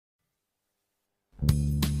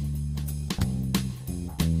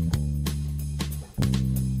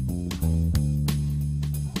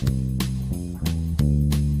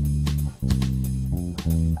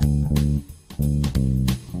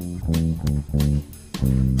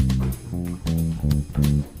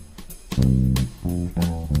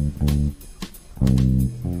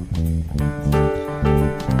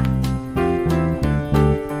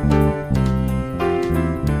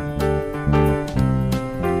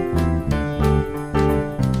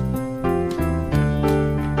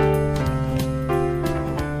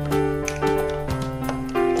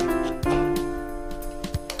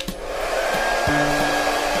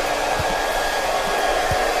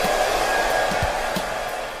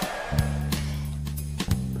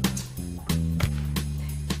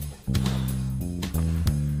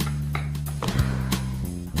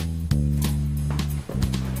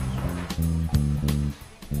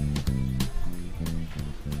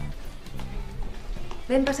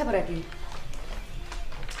Ven, pasa por aquí.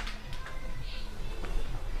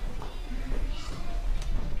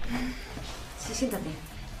 Sí, siéntate.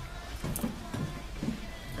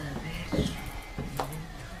 A ver.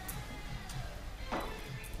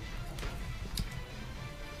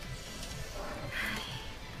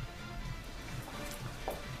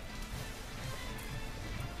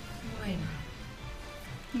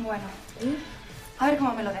 Bueno. A ver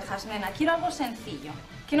cómo me lo dejas, nena. Quiero algo sencillo.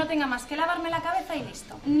 Que no tenga más que lavarme la cabeza y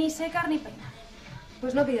listo. Ni secar ni peinar.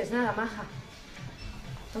 Pues no pides nada, maja.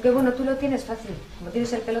 Aunque bueno, tú lo tienes fácil. Como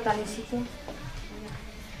tienes el pelo tan lisito.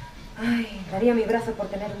 Ay, daría mi brazo por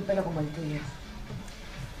tener un pelo como el tuyo.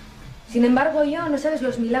 Sin embargo, yo no sabes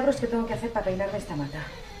los milagros que tengo que hacer para peinarme esta mata.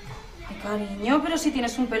 Ay, cariño, pero si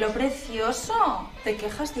tienes un pelo precioso. Te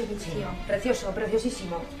quejas de vicio. Sí, precioso,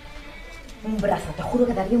 preciosísimo. Un brazo, te juro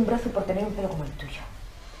que daría un brazo por tener un pelo como el tuyo.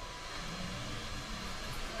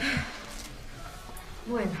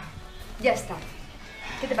 Bueno, ya está.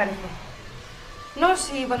 ¿Qué te parece? No,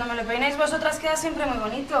 sí, cuando me lo peináis vosotras queda siempre muy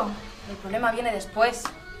bonito. El problema viene después.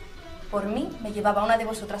 Por mí, me llevaba una de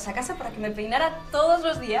vosotras a casa para que me peinara todos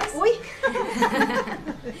los días. ¡Uy!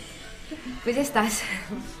 Pues ya estás.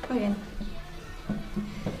 Muy bien.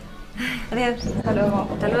 Adiós. Hasta luego.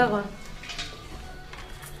 Hasta luego.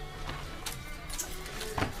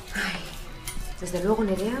 Ay, desde luego,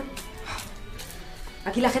 Nerea.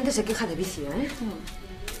 Aquí la gente se queja de vicio, ¿eh?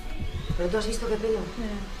 Pero tú has visto qué pelo.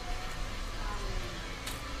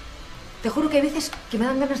 Te juro que hay veces que me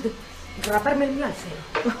dan ganas de raparme el mío al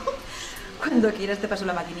cero. Cuando quieras te paso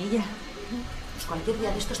la maquinilla. Pues cualquier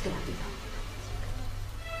día de estos te la pido.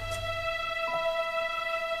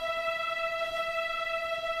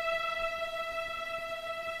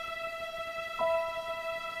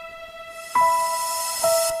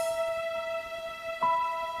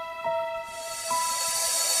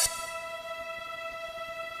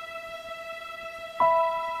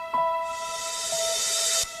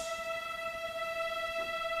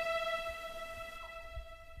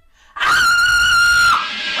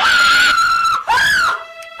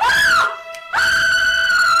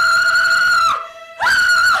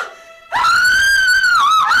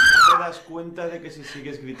 De que si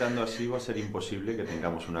sigues gritando así va a ser imposible que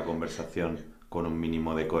tengamos una conversación con un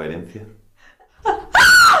mínimo de coherencia.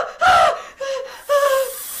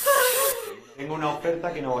 Tengo una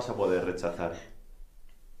oferta que no vas a poder rechazar.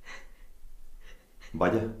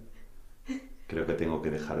 Vaya, creo que tengo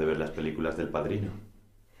que dejar de ver las películas del Padrino.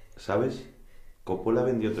 ¿Sabes? Coppola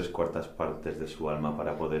vendió 3/4 partes de su alma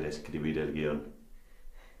para poder escribir el guión.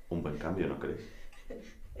 Un buen cambio, ¿no crees?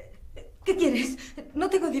 ¿Qué quieres? No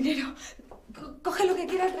tengo dinero. Coge lo que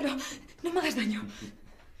quieras, pero no me hagas daño.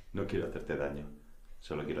 No quiero hacerte daño.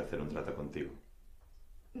 Solo quiero hacer un trato contigo.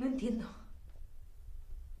 No entiendo.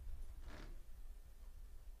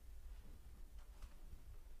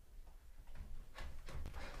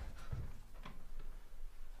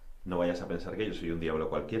 No vayas a pensar que yo soy un diablo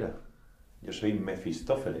cualquiera. Yo soy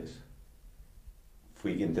Mefistófeles.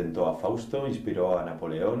 Fui quien tentó a Fausto, inspiró a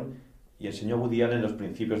Napoleón y enseñó a Woody Allen los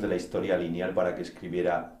principios de la historia lineal para que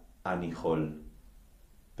escribiera Annie Hall.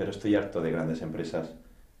 Pero estoy harto de grandes empresas.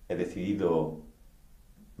 He decidido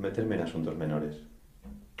meterme en asuntos menores.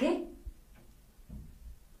 ¿Qué?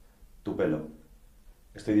 Tu pelo.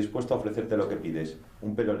 Estoy dispuesto a ofrecerte lo que pides.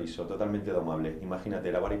 Un pelo liso, totalmente domable.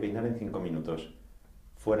 Imagínate, lavar y peinar en 5 minutos.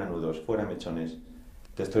 Fuera nudos, fuera mechones.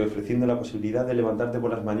 Te estoy ofreciendo la posibilidad de levantarte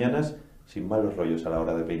por las mañanas sin malos rollos a la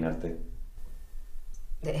hora de peinarte.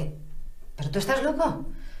 ¿Pero tú estás loco?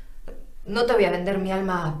 No te voy a vender mi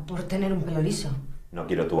alma por tener un pelo liso. No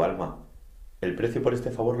quiero tu alma. El precio por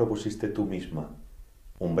este favor lo pusiste tú misma.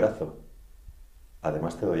 Un brazo.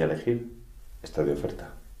 Además te doy a elegir. Estoy de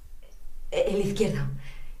oferta. El izquierdo.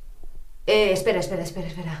 Espera.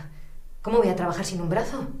 ¿Cómo voy a trabajar sin un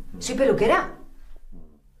brazo? ¿Soy peluquera?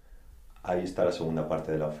 Ahí está la segunda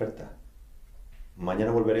parte de la oferta.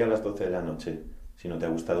 Mañana volveré a las 12 de la noche. Si no te ha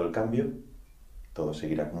gustado el cambio, todo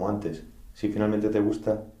seguirá como antes. Si finalmente te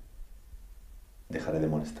gusta, dejaré de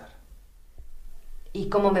molestar. ¿Y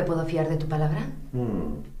cómo me puedo fiar de tu palabra?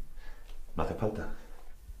 No hace falta.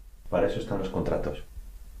 Para eso están los contratos.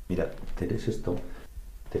 Mira, te lees esto,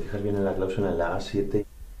 te fijas bien en la cláusula en la A7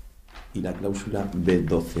 y la cláusula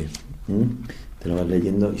B12. Te lo vas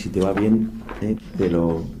leyendo y si te va bien, me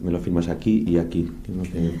lo firmas aquí y aquí.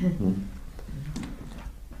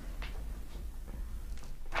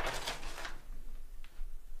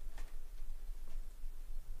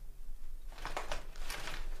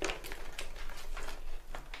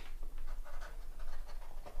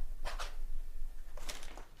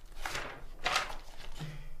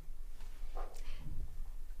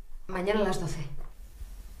 Mañana a las 12.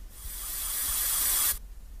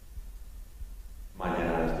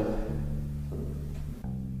 Mañana a las 12.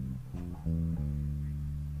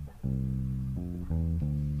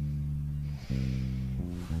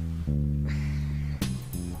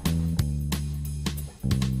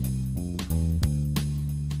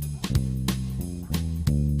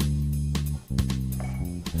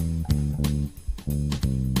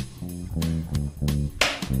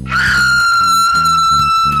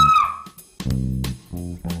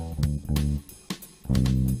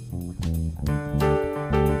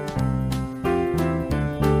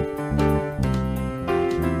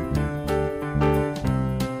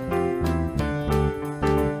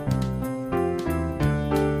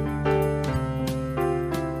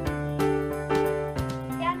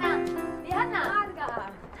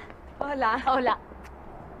 Hola.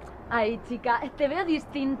 Ay, chica, te veo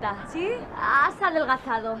distinta. ¿Sí? Has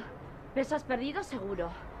adelgazado. Peso has perdido,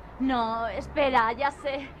 seguro. No, espera, ya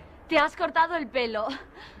sé. Te has cortado el pelo.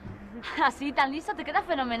 Así, tan liso, te queda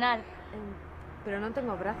fenomenal. Pero no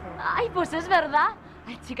tengo brazos. Ay, pues es verdad.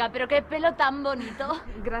 Ay, chica, pero qué pelo tan bonito.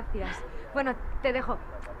 Gracias. Bueno, te dejo.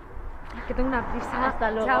 Que tengo una prisa.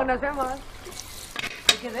 Hasta luego. Chao, nos vemos.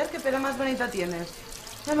 Hay que ver qué pelo más bonito tienes.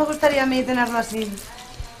 No me gustaría a mí tenerlo así.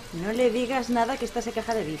 No le digas nada, que esta se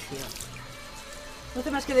queja de vicio. No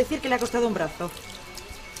hace más que decir que le ha costado un brazo.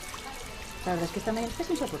 La verdad es que esta mañana es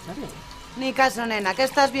insoportable. Ni caso, nena, que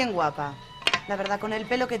estás bien guapa. La verdad, con el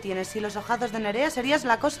pelo que tienes y los ojazos de Nerea serías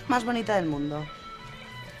la cosa más bonita del mundo.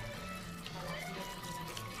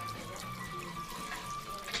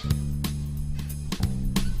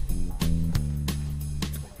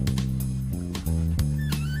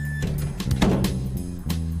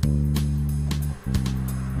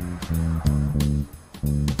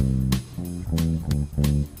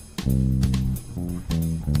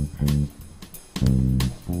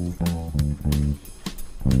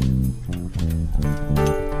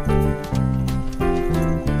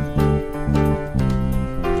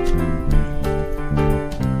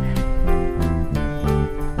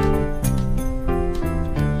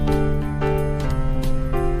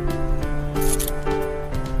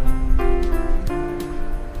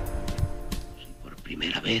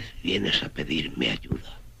 Vienes a pedirme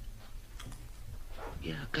ayuda.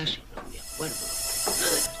 Ya casi no me acuerdo.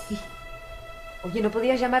 Oye, ¿no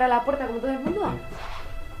podías llamar a la puerta como todo el mundo?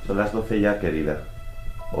 Son las 12 ya, querida.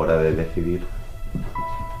 Hora de decidir.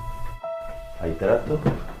 ¿Hay trato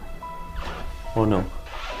o no?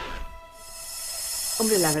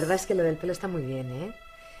 Hombre, la verdad es que lo del pelo está muy bien, ¿eh?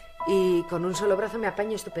 Y con un solo brazo me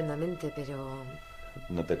apaño estupendamente, pero...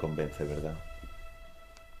 No te convence, ¿verdad?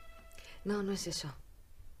 No, no es eso.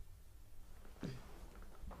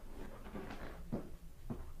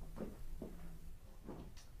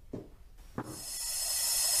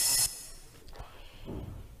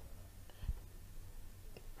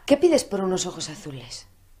 ¿Qué pides por unos ojos azules?